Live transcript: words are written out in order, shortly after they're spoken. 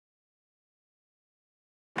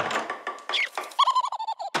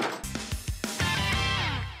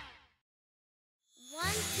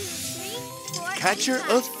catcher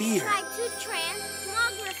of fear. Try to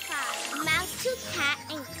transmogrify. Mouse to cat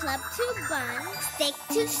and club to bun. Stick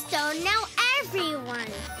to stone, now everyone.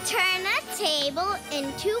 Turn a table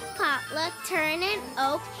into potluck. Turn an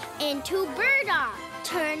oak into burdock.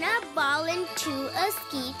 Turn a ball into a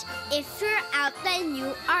skeet. If you're out, then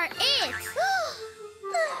you are it.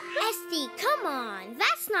 Esty, come on.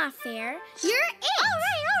 That's not fair. You're it.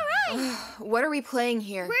 All right. What are we playing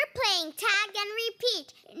here? We're playing tag and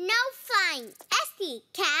repeat. No flying. Esty,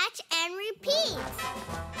 catch and repeat.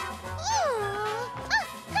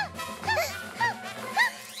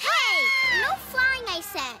 Hey, no flying, I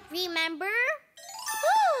said. Remember?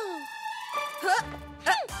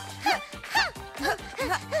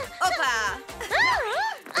 Opa!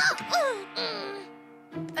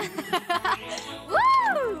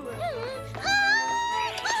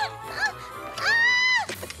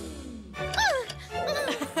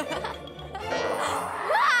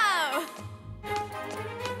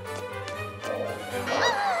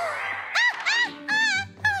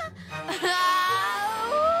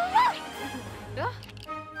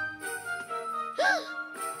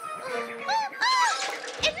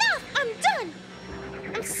 Enough! I'm done!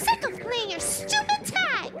 I'm sick of playing your stupid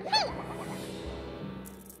tag!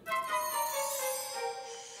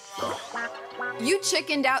 You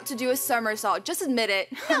chickened out to do a somersault. Just admit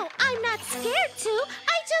it. No, I'm not scared to.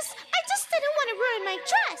 I just didn't want to ruin my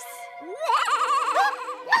dress.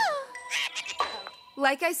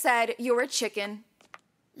 Like I said, you're a chicken.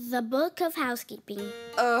 The Book of Housekeeping.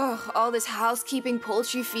 Ugh, all this housekeeping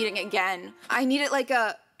poultry feeding again. I need it like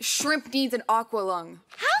a shrimp needs an aqua lung.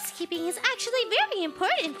 Housekeeping is actually very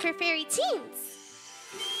important for fairy teens.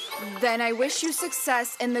 Then I wish you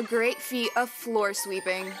success in the great feat of floor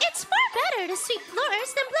sweeping. It's far better to sweep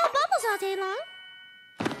floors than blow bubbles all day long.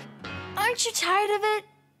 Aren't you tired of it?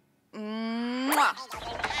 Mwah.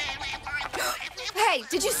 Hey,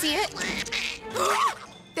 did you see it?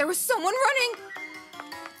 There was someone running.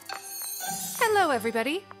 Hello,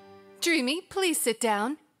 everybody. Dreamy, please sit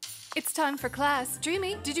down. It's time for class.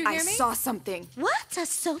 Dreamy, did you hear me? I saw something. What? A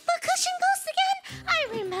sofa cushion ghost again? I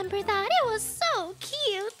remember that. It was so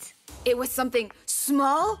cute. It was something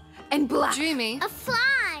small and black. Dreamy. A fly.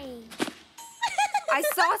 I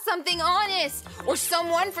saw something honest, or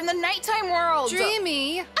someone from the nighttime world.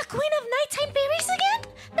 Dreamy. A queen of nighttime fairies again?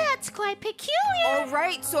 That's quite peculiar. All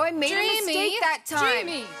right, so I made a mistake that time.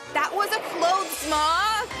 Dreamy. That was a clothes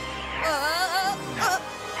moth.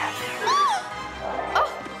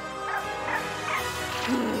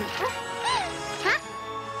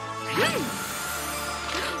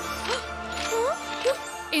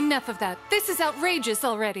 Enough of that. This is outrageous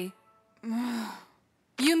already.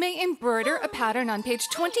 You may embroider a pattern on page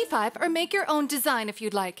 25 or make your own design if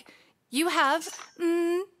you'd like. You have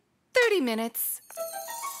 30 minutes.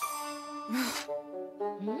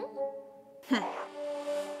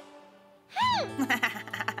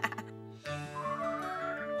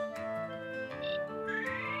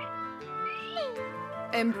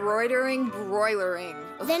 Embroidering, broilering.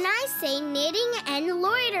 Then I say knitting and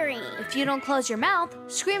loitering. If you don't close your mouth,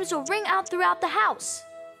 screams will ring out throughout the house.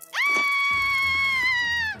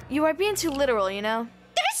 You are being too literal, you know?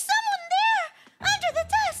 There's someone there! Under the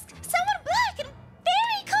desk! Someone black and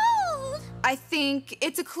very cold! I think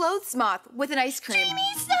it's a clothes moth with an ice cream.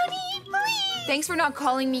 Dreamy, Sunny, please! Thanks for not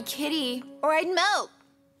calling me kitty, or I'd melt.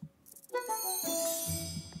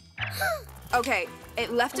 Okay,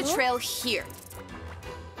 it left a trail here.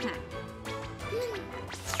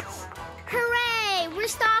 Hooray! We're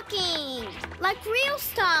stalking! Like real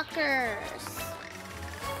stalkers!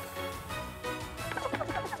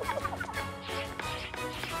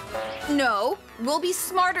 No, we'll be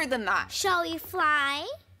smarter than that. Shall we fly?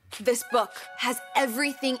 This book has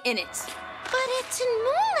everything in it. But it's in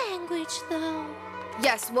moon language, though.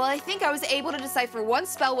 Yes, well, I think I was able to decipher one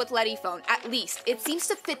spell with Letty phone. At least, it seems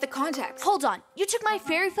to fit the context. Hold on, you took my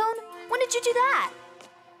fairy phone? When did you do that?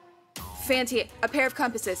 Fanty, a pair of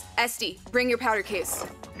compasses. Esty, bring your powder case.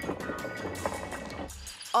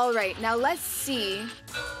 All right, now let's see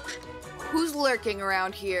who's lurking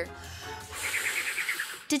around here.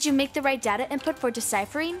 Did you make the right data input for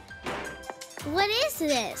deciphering? What is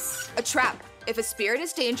this? A trap. If a spirit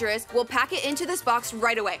is dangerous, we'll pack it into this box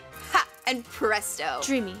right away. Ha! And presto.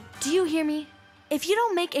 Dreamy, do you hear me? If you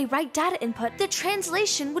don't make a right data input, the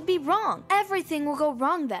translation would be wrong. Everything will go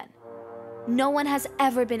wrong then. No one has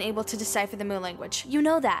ever been able to decipher the moon language. You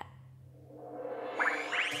know that.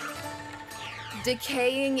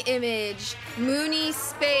 Decaying image. Moony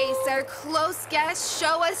space. Our close guest,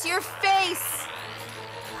 show us your face.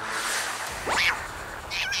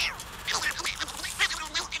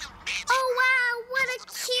 Oh, wow, what a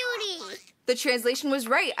cutie! The translation was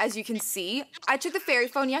right, as you can see. I took the fairy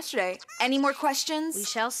phone yesterday. Any more questions? We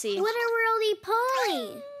shall see. What a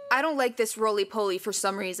roly-poly! I don't like this roly-poly for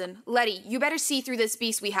some reason. Letty, you better see through this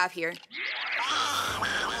beast we have here.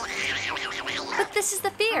 But this is the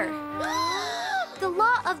fear. The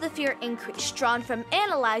law of the fear increase, drawn from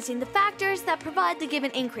analyzing the factors that provide the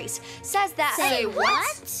given increase, says that... Say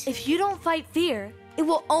what? If you don't fight fear, it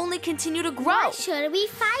will only continue to grow. Why should we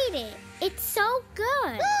fight it? It's so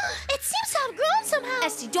good. It seems to have grown somehow.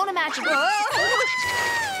 Esty, don't imagine.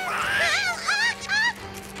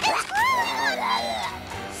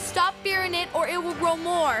 Stop fearing it or it will grow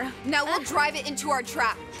more. Now we'll drive it into our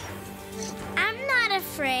trap. I'm not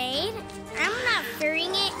afraid. I'm not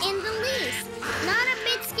fearing it in the least. Not a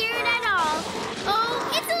bit scared at all.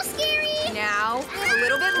 Oh, it's so scary. Now, a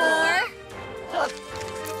little bit more.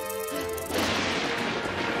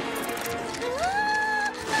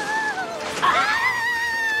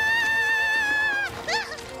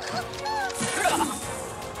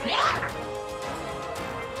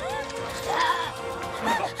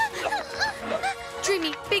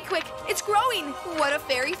 Dreamy, be quick. It's growing. What a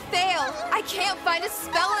fairy fail. I can't find a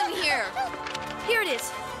spell in here. Here it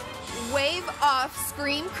is. Wave off,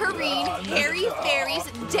 scream, careen, hairy fairies,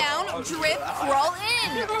 down, drip, crawl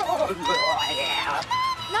in.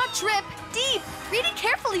 Not drip, deep. Read it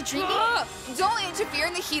carefully, Dreamy. Don't interfere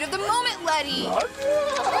in the heat of the moment, Letty.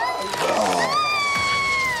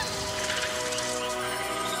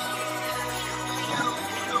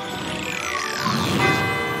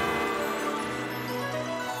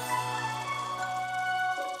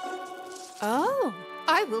 Oh,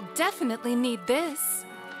 I will definitely need this.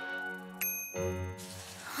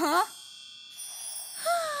 Huh?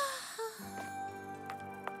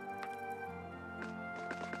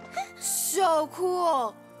 So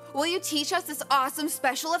cool. Will you teach us this awesome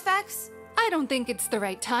special effects? I don't think it's the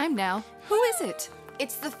right time now. Who is it?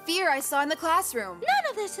 It's the fear I saw in the classroom. None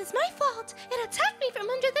of this is my fault. It attacked me from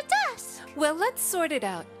under the desk. Well, let's sort it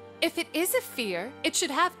out. If it is a fear, it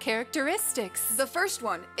should have characteristics. The first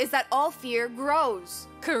one is that all fear grows.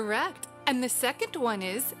 Correct. And the second one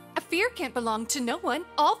is, a fear can't belong to no one.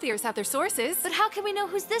 All fears have their sources. But how can we know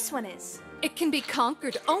whose this one is? It can be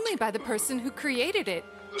conquered only by the person who created it.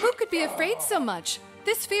 Who could be afraid so much?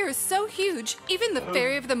 This fear is so huge, even the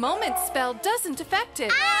Fairy of the Moment spell doesn't affect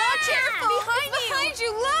it. Careful! Behind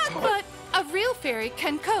you, look! But a real fairy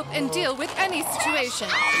can cope and deal with any situation.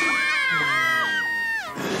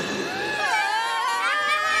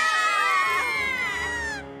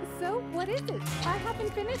 So, what is it? I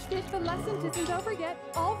haven't finished it. The lesson isn't over yet.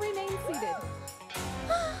 All remain seated.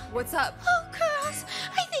 What's up? Oh, girls,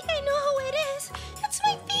 I think I know who it is. It's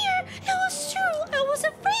my fear. It was true. I was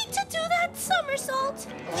afraid to do that somersault.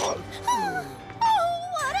 Oh,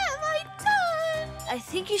 what have I done? I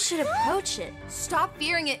think you should approach it. Stop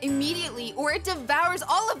fearing it immediately, or it devours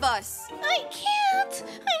all of us. I can't.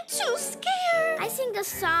 I'm too scared. I sing the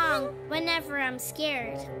song whenever I'm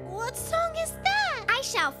scared. What song is that? I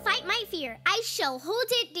shall fight my fear. I shall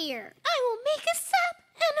hold it dear. I will make a step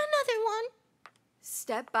and another one.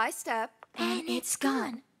 Step by step. And it's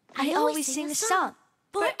gone. I always sing a song.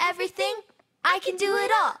 For everything, I can do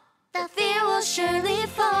it all. The fear will surely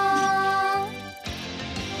fall.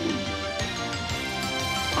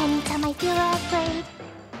 Anytime I feel afraid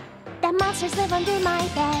that monsters live under my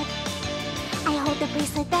bed, I hold the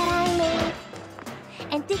bracelet that I made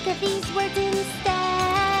and think of these words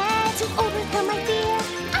instead. To overcome my fear,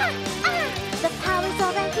 the power's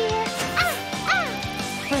all right here.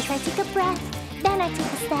 First I take a breath, then I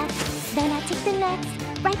take a step, then I take the next,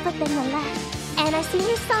 right foot then the left. And I sing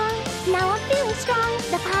your song, now I'm feeling strong.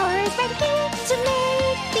 The power is right here to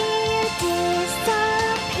make fear disappear.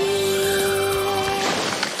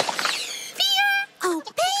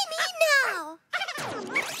 Obey me now.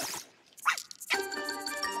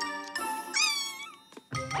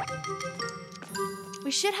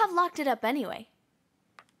 We should have locked it up anyway.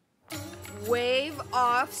 Wave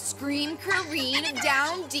off, scream, careen,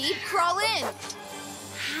 down, deep, crawl in.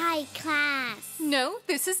 Hi, class. No,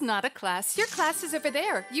 this is not a class. Your class is over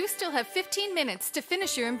there. You still have 15 minutes to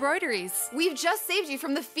finish your embroideries. We've just saved you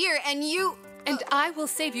from the fear, and you... And I will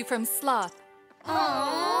save you from sloth.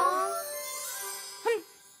 Aww.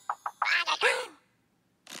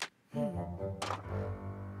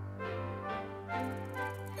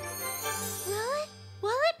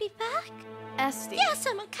 Will it be back? Esty. Yes,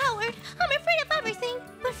 I'm a coward. I'm afraid of everything.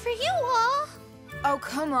 But for you all... Oh,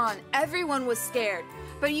 come on. Everyone was scared.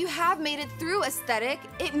 But you have made it through, Aesthetic.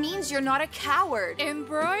 It means you're not a coward.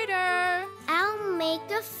 Embroider! I'll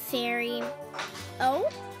make a fairy. Oh?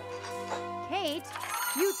 Kate,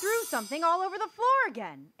 You threw something all over the floor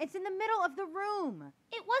again. It's in the middle of the room.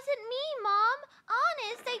 It wasn't me, Mom.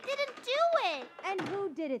 Honest, I didn't do it. And who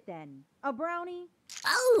did it then? A brownie?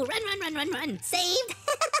 Oh, run. Saved.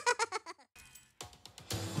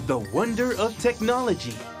 The wonder of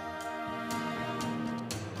technology.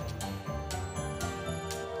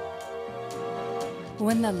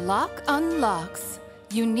 When the lock unlocks,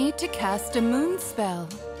 you need to cast a moon spell.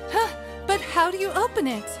 Huh, but how do you open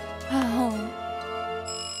it? Oh.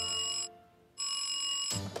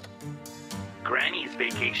 Granny's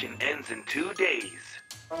vacation ends in 2 days.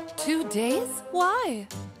 2 days? Why?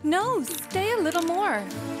 No, stay a little more.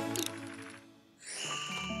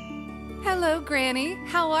 Hello, Granny.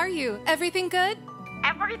 How are you? Everything good?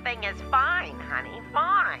 Everything is fine, honey,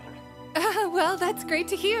 fine. Well, that's great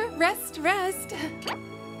to hear. Rest.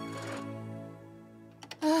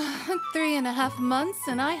 3.5 months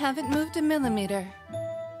and I haven't moved a millimeter.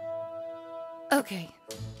 Okay,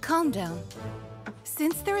 calm down.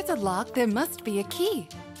 Since there is a lock, there must be a key.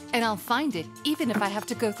 And I'll find it, even if I have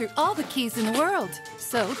to go through all the keys in the world.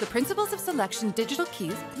 So, the principles of selection, digital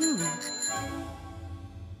keys.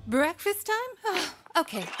 Breakfast time?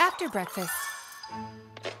 Okay, after breakfast.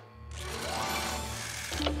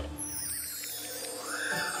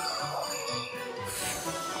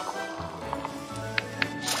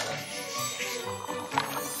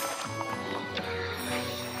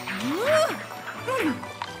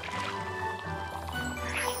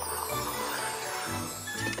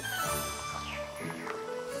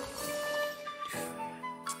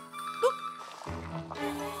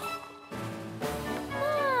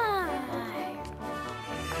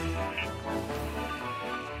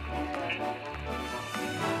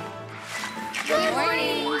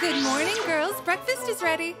 Good morning, girls. Breakfast is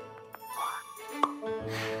ready.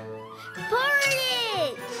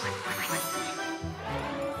 Porridge!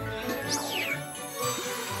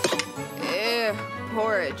 Ew,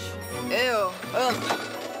 porridge. Ew. Ugh.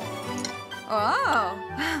 Oh.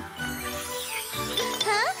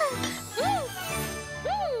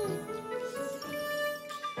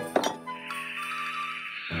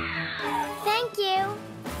 Thank you.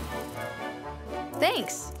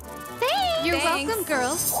 Thanks. You're Thanks. welcome,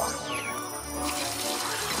 girls.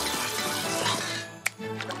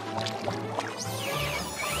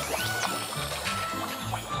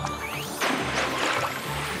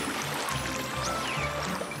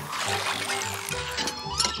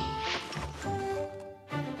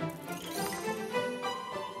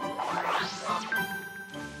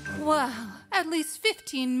 Wow, at least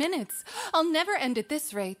 15 minutes. I'll never end at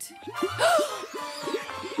this rate.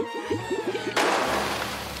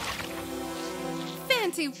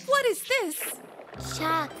 Fancy, what is this?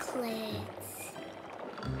 Chocolates.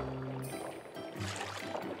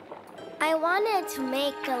 I wanted to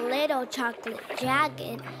make a little chocolate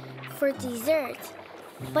dragon for dessert,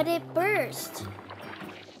 but it burst.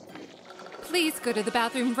 Please go to the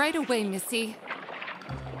bathroom right away, Missy.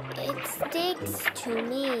 It sticks to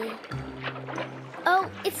me. Oh,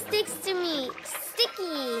 it sticks to me.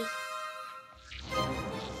 Sticky.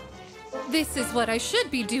 This is what I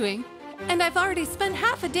should be doing, and I've already spent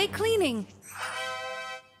half a day cleaning.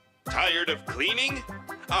 Tired of cleaning?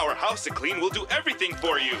 Our House of Clean will do everything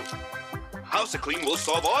for you. House of Clean will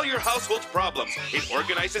solve all your household problems. It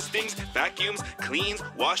organizes things, vacuums, cleans,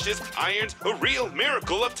 washes, irons, a real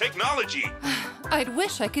miracle of technology. I'd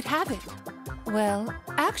wish I could have it. Well,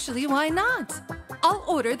 actually, why not? I'll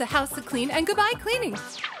order the House of Clean and goodbye cleaning.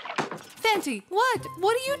 Fancy, what?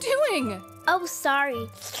 What are you doing? Oh, sorry.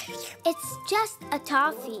 It's just a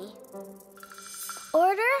toffee.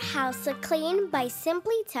 Order House of Clean by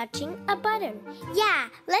simply touching a button. Yeah,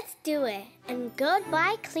 let's do it. And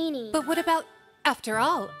goodbye cleaning. But what about, after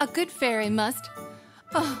all, a good fairy must...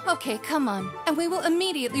 Oh, okay, come on. And we will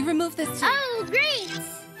immediately remove this... Oh, great!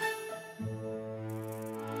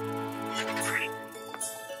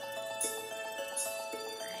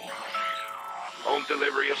 Home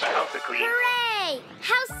delivery of the House of Clean. Hooray!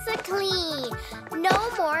 House of Clean.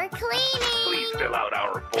 No more cleaning. Please fill out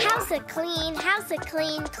our form. House of Clean, House of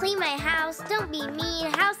Clean. Clean my house. Don't be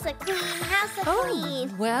mean. House of Clean, House of Clean.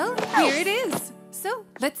 Oh, well, here it is. So,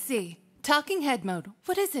 let's see. Talking head mode.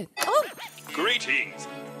 What is it? Oh! Greetings.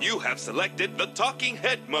 You have selected the Talking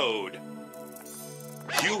Head mode.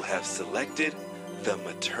 You have selected the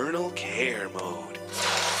Maternal Care mode.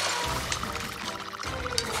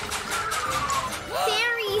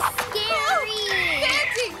 Very scary.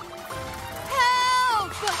 Fancy!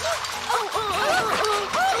 Help! Oh.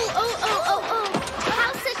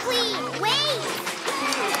 House of Clean, wait.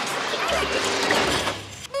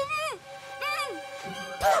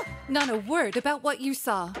 Not a word about what you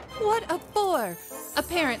saw. What a bore.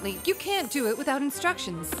 Apparently, you can't do it without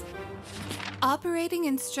instructions. Operating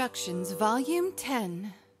Instructions, Volume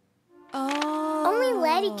 10. Oh. Only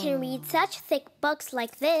Letty can read such thick books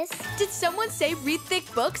like this. Did someone say read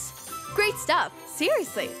thick books? Great stuff.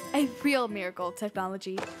 Seriously, a real miracle of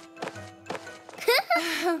technology.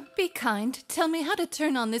 Be kind. Tell me how to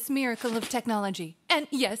turn on this miracle of technology. And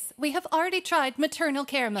yes, we have already tried maternal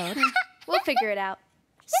care mode. We'll figure it out.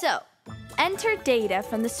 So, enter data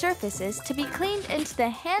from the surfaces to be cleaned into the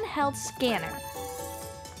handheld scanner.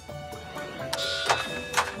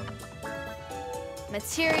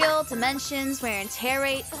 Material, dimensions, wear and tear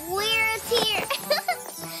rate. Wear a tear.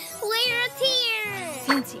 Wear a tear.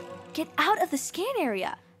 Fancy, get out of the scan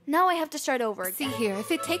area. Now I have to start over again. See here, if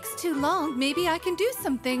it takes too long, maybe I can do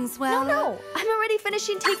some things well. No, I'm already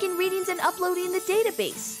finishing taking readings and uploading the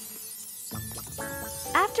database.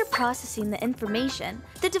 After processing the information,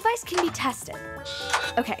 the device can be tested.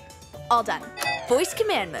 Okay, all done. Voice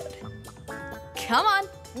command mode. Come on,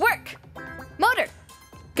 work. Motor,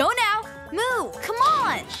 go now. Move, come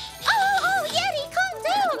on. Oh, Yeti, calm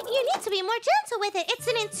down. You need to be more gentle with it. It's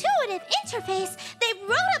an intuitive interface. They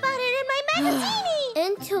wrote about it in my magazine.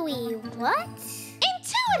 What?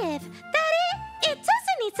 Intuitive. It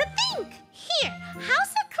doesn't need to think. Here,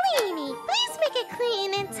 house a cleanie. Please make it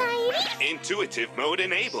clean and tidy. Intuitive mode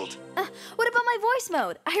enabled. What about my voice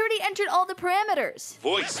mode? I already entered all the parameters.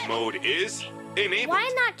 Voice mode is enabled. Why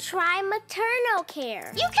not try maternal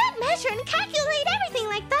care? You can't measure and calculate everything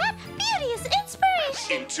like that. Beauty is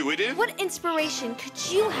inspiration. Intuitive. What inspiration could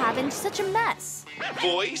you have in such a mess?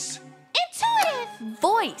 Voice. Intuitive.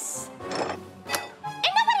 Voice.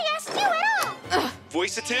 And nobody asked you at all.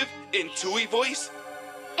 Voiceative. Intui voice.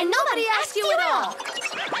 And nobody asked you at all.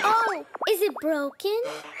 Oh, is it broken?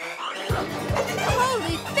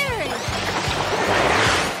 Holy fairy!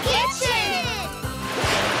 Kitchen!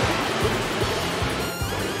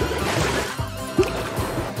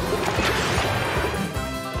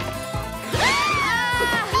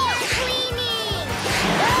 Cleaning!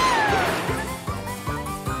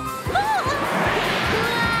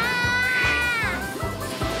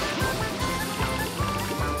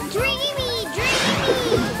 Dreamy!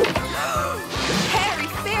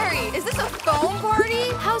 Is this a foam party?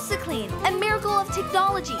 House to clean, a miracle of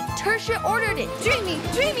technology. Tertia ordered it. Dreamy,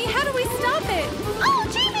 how do we stop it? Oh,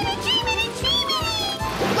 Dreamy!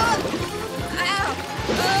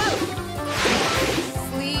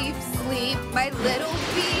 Sleep, my little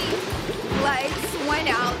bee. Lights went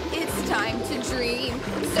out, it's time to dream.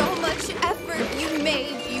 So much effort you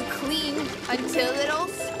made, you cleaned until it all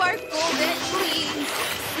sparkled and gleamed.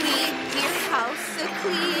 Sleep, dear house to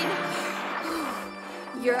clean.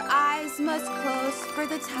 Your eyes must close for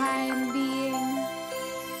the time being.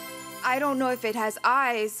 I don't know if it has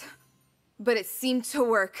eyes, but it seemed to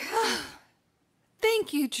work.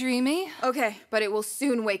 Thank you, Dreamy. Okay, but it will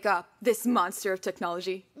soon wake up, this monster of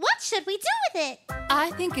technology. What should we do with it?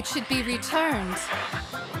 I think it should be returned.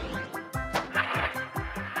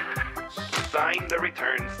 Sign the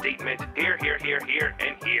return statement. Here,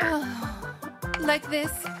 and here. Like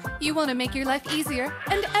this, you want to make your life easier,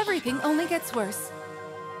 and everything only gets worse.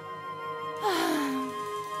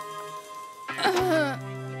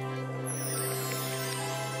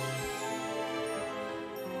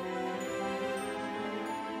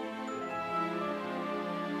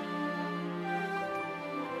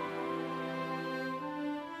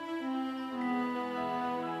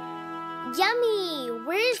 Yummy!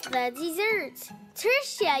 Where's the dessert?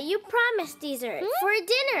 Tertia, you promised dessert for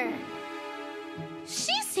dinner.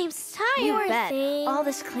 She seems tired. You bet. thing. All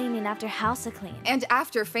this cleaning after house to clean. And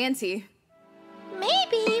after Fancy.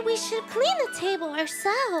 Maybe we should clean the table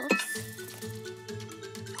ourselves.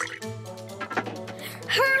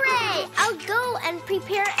 Hooray! I'll go and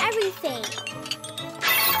prepare everything.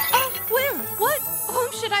 Oh, Whim, what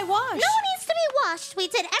home should I wash? No one needs to be washed. We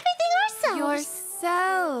did everything ourselves.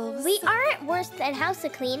 Yourselves. We aren't worse than house to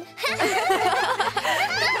clean.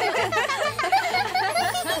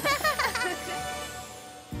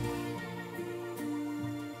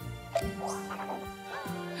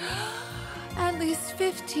 At least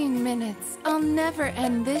 15 minutes. I'll never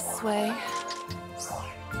end this way.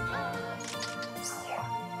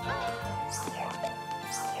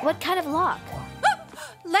 What kind of lock?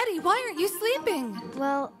 Letty, why aren't you sleeping?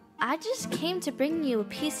 Well, I just came to bring you a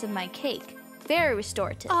piece of my cake. Very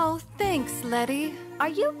restorative. Oh, thanks, Letty. Are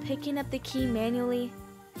you picking up the key manually?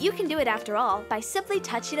 You can do it after all by simply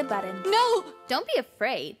touching a button. No! Don't be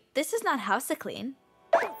afraid. This is not house to clean.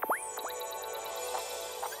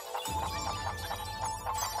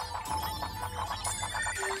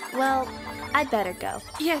 Well, I'd better go.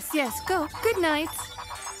 Yes, go. Good night.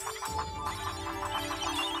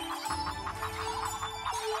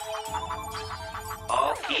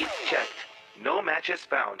 match is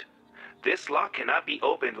found. This lock cannot be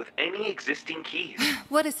opened with any existing keys.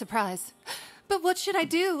 What a surprise. But what should I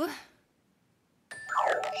do?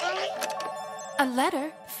 A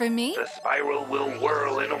letter for me? The spiral will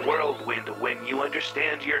whirl in a whirlwind when you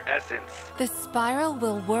understand your essence. The spiral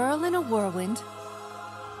will whirl in a whirlwind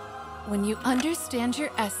when you understand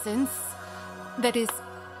your essence. That is,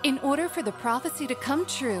 in order for the prophecy to come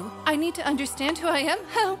true, I need to understand who I am.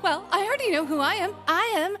 Well, I already know who I am.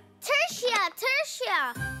 I am...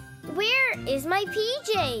 Tertia! Where is my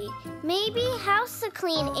PJ? Maybe House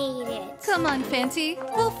Clean ate it. Come on, Fancy.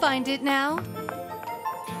 We'll find it now.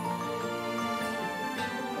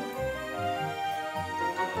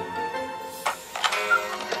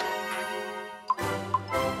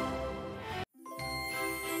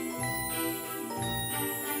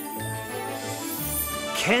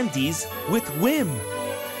 Candies with Whim.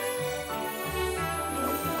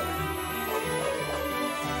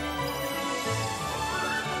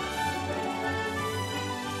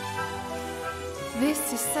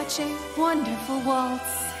 This is such a wonderful waltz.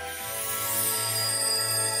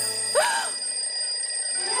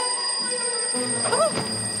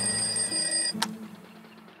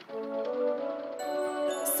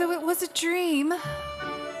 So it was a dream.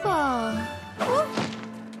 Oh.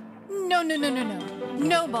 No.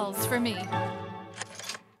 No balls for me.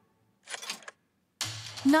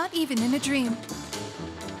 Not even in a dream.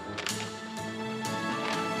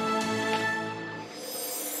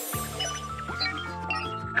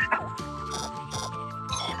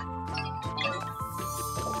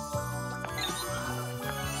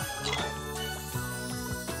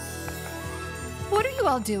 What are you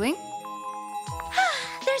all doing?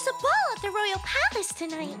 There's a ball at the Royal Palace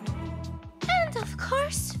tonight. And of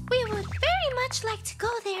course, we would very much like to go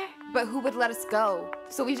there. But who would let us go?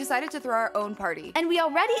 So we decided to throw our own party. And we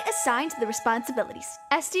already assigned the responsibilities.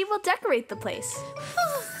 Esty will decorate the place.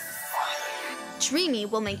 Dreamy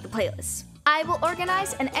will make the playlist. I will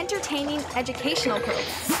organize an entertaining educational program.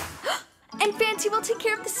 And Fancy will take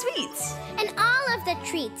care of the sweets. And all of the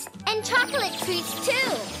treats. And chocolate treats,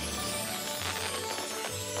 too.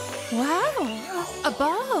 Wow, a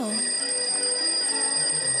ball.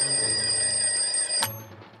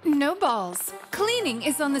 No balls. Cleaning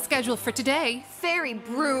is on the schedule for today. Fairy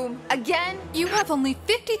broom, again? You have only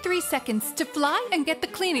 53 seconds to fly and get the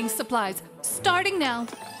cleaning supplies, starting now.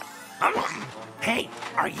 Hey,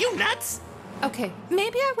 are you nuts? Okay,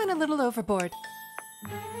 maybe I went a little overboard.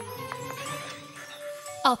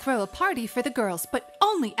 I'll throw a party for the girls, but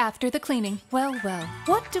only after the cleaning. Well,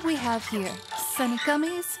 what do we have here? Sunny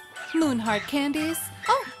gummies? Moon heart candies?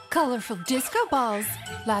 Oh, colorful disco balls.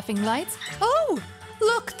 Laughing lights? Oh,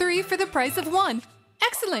 look, 3 for the price of 1.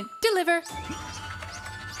 Excellent, deliver.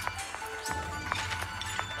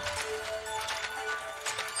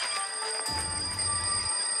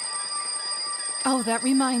 Oh, that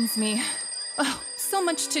reminds me. Oh, so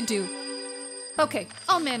much to do. Okay,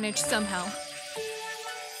 I'll manage somehow.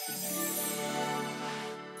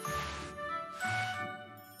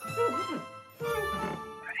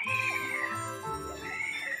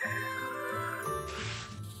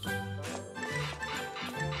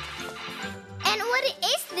 And what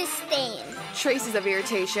is this stain? Traces of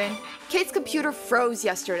irritation. Kate's computer froze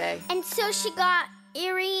yesterday. And so she got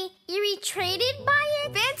irritated by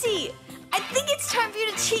it? Fancy! I think it's time for you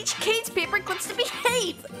to teach Kate's paperclips to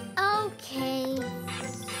behave. Okay.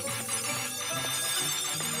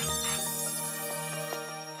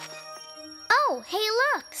 Oh, hey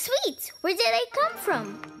look! Sweets! Where did they come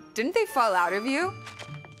from? Didn't they fall out of you?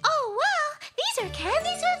 Oh, well, these are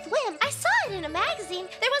Candies with Whim. I saw it in a magazine.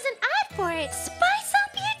 There was an ad for it. Spice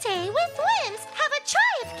up your day with Whims. Have a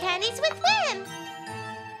try of Candies with Whim.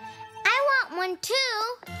 I want one too.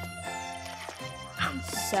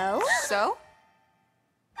 So? So?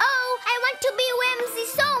 Oh, I want to be whimsy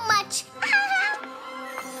so much.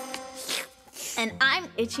 And I'm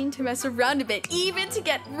itching to mess around a bit, even to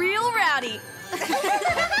get real rowdy. I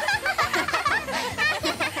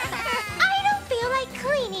don't feel like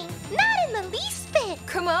cleaning. Not in the least bit.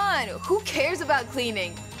 Come on, who cares about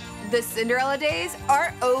cleaning? The Cinderella days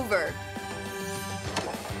are over.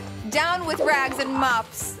 Down with rags and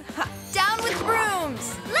mops. Down with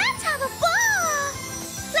brooms. Let's have a ball.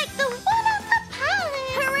 Like the one at the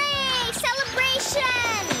palace. Hooray!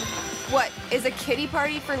 Celebration! What, is a kiddie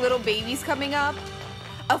party for little babies coming up?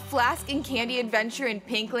 A flask and candy adventure in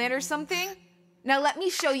Pinkland or something? Now let me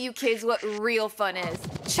show you kids what real fun is.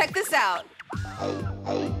 Check this out.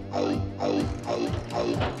 Oh!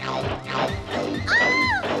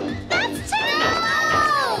 That's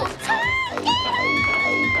terrible! Turn it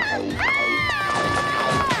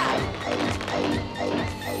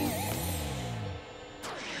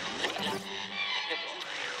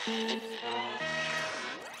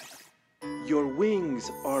Your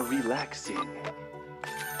wings are relaxing.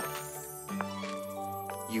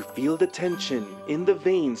 You feel the tension in the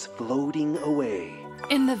veins floating away.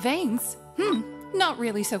 In the veins? Not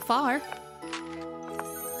really so far.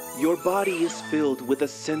 Your body is filled with a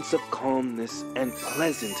sense of calmness and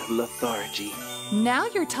pleasant lethargy. Now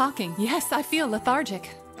you're talking. Yes, I feel lethargic.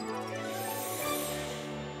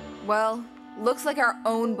 Well, looks like our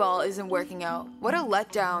own ball isn't working out. What a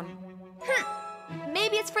letdown.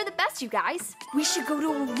 Maybe it's for the best, you guys. We should go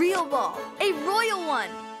to a real ball, a royal one.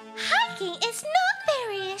 Hiking is not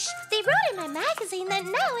fairyish. They wrote in my magazine that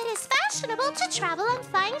now it is fashionable to travel on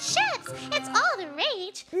flying ships. It's all the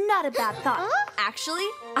rage. Not a bad thought. Huh? Actually,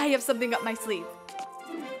 I have something up my sleeve.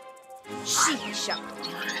 Sheepy shop,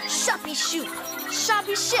 shoppy shoot,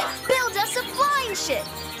 shoppy ship, build us a flying ship.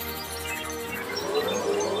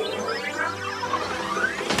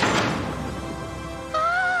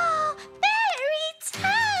 Oh,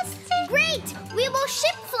 fantastic! Great! We will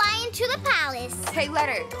ship fly into the palace. Hey,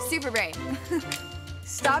 Letter, Super Brain.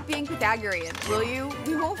 Stop being Pythagorean, will you?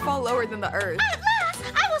 We won't fall lower than the earth. At last,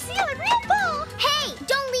 I will see a real ball. Hey,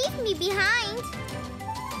 don't leave me behind.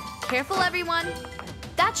 Careful, everyone.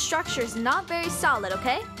 That structure is not very solid,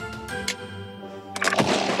 okay?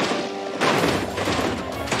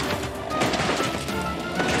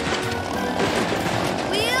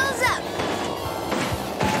 Wheels up.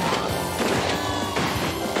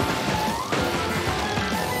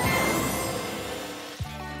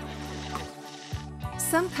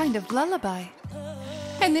 Some kind of lullaby.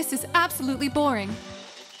 And this is absolutely boring.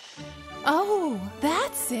 Oh,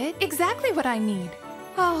 that's it. Exactly what I need.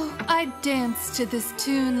 Oh, I danced to this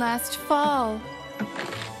tune last fall.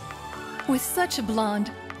 With such a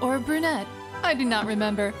blonde, or a brunette, I do not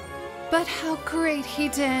remember. But how great he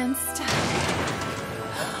danced.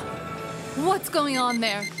 What's going on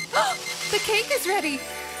there? The cake is ready.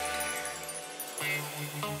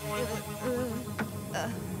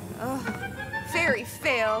 Fairy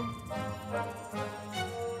fail.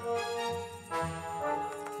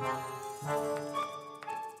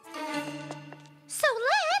 So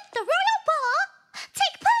let the royal ball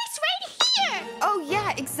take place right here. Oh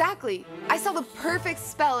yeah, exactly. I saw the perfect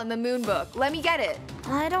spell in the moon book. Let me get it.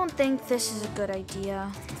 I don't think this is a good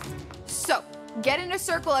idea. So, get in a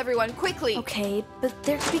circle, everyone, quickly. Okay, but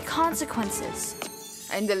there could be consequences.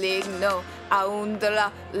 Endeligno,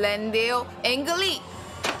 aundala, lendeo, engali.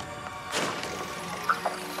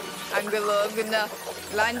 Angalogna,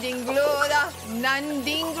 landing gloda,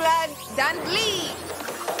 nandingla, dandli.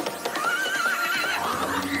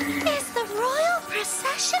 Is the royal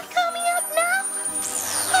procession coming up now?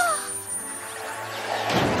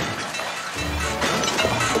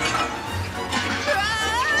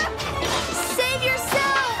 Save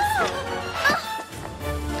yourselves!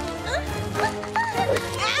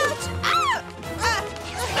 Ouch!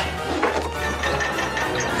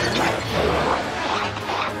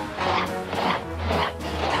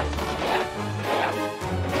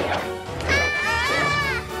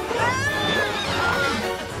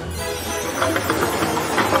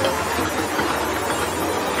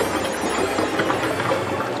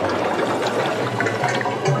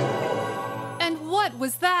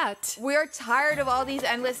 Was that? We're tired of all these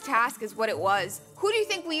endless tasks is what it was. Who do you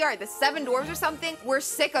think we are, the 7 dwarves or something? We're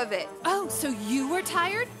sick of it. Oh, so you were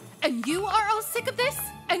tired? And you are all sick of this?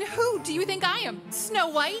 And who do you think I am? Snow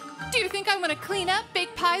White? Do you think I want to clean up,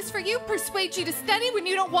 bake pies for you, persuade you to study when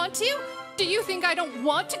you don't want to? Do you think I don't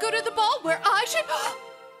want to go to the ball where I should...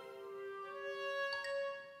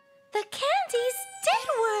 The candies did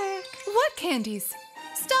work. What candies?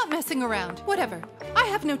 Stop messing around. Whatever. I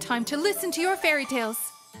have no time to listen to your fairy tales.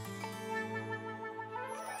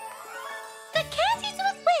 The candies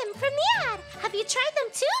with Whim from the ad. Have you tried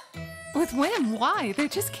them too? With Whim? Why? They're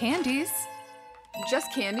just candies.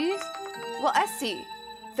 Just candies? Well, Essie,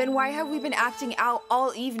 then why have we been acting out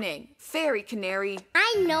all evening? Fairy Canary.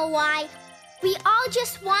 I know why. We all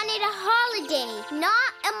just wanted a holiday,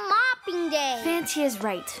 not a mopping day. Fanty is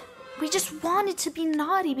right. We just wanted to be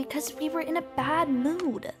naughty because we were in a bad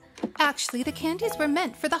mood. Actually, the candies were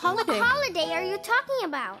meant for the holiday. What holiday are you talking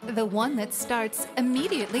about? The one that starts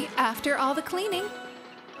immediately after all the cleaning.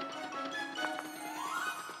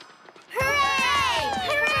 Hooray!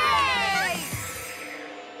 Hooray!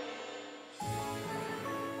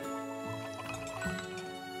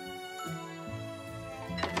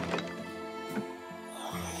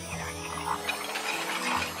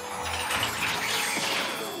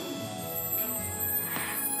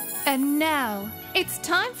 And now, it's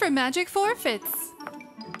time for magic forfeits.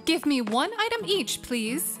 Give me 1 item each,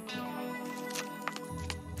 please.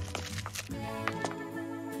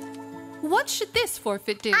 What should this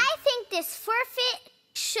forfeit do? I think this forfeit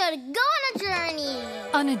should go on a journey.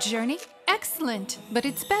 On a journey? Excellent. But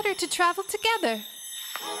it's better to travel together.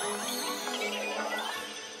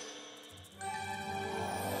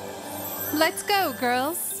 Let's go,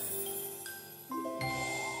 girls.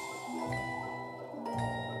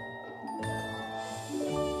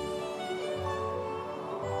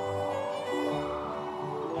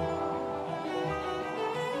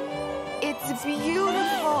 It's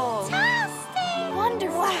beautiful. Fantastic!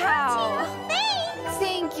 Wonderful. Wow.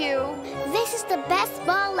 Thank you. This is the best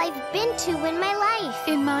ball I've been to in my life.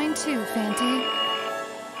 In mine too, Fanty.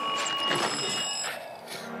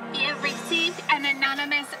 You've received an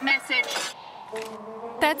anonymous message.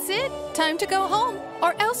 That's it. Time to go home,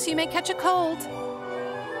 or else you may catch a cold.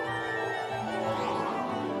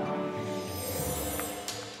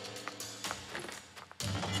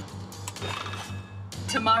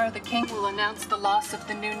 Tomorrow the king will announce the loss of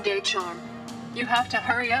the noonday charm. You have to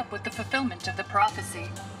hurry up with the fulfillment of the prophecy.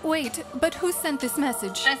 Wait, but who sent this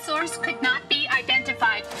message? The source could not be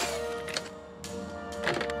identified.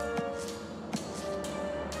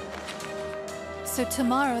 So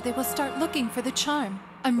tomorrow they will start looking for the charm.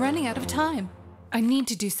 I'm running out of time. I need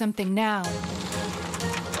to do something now.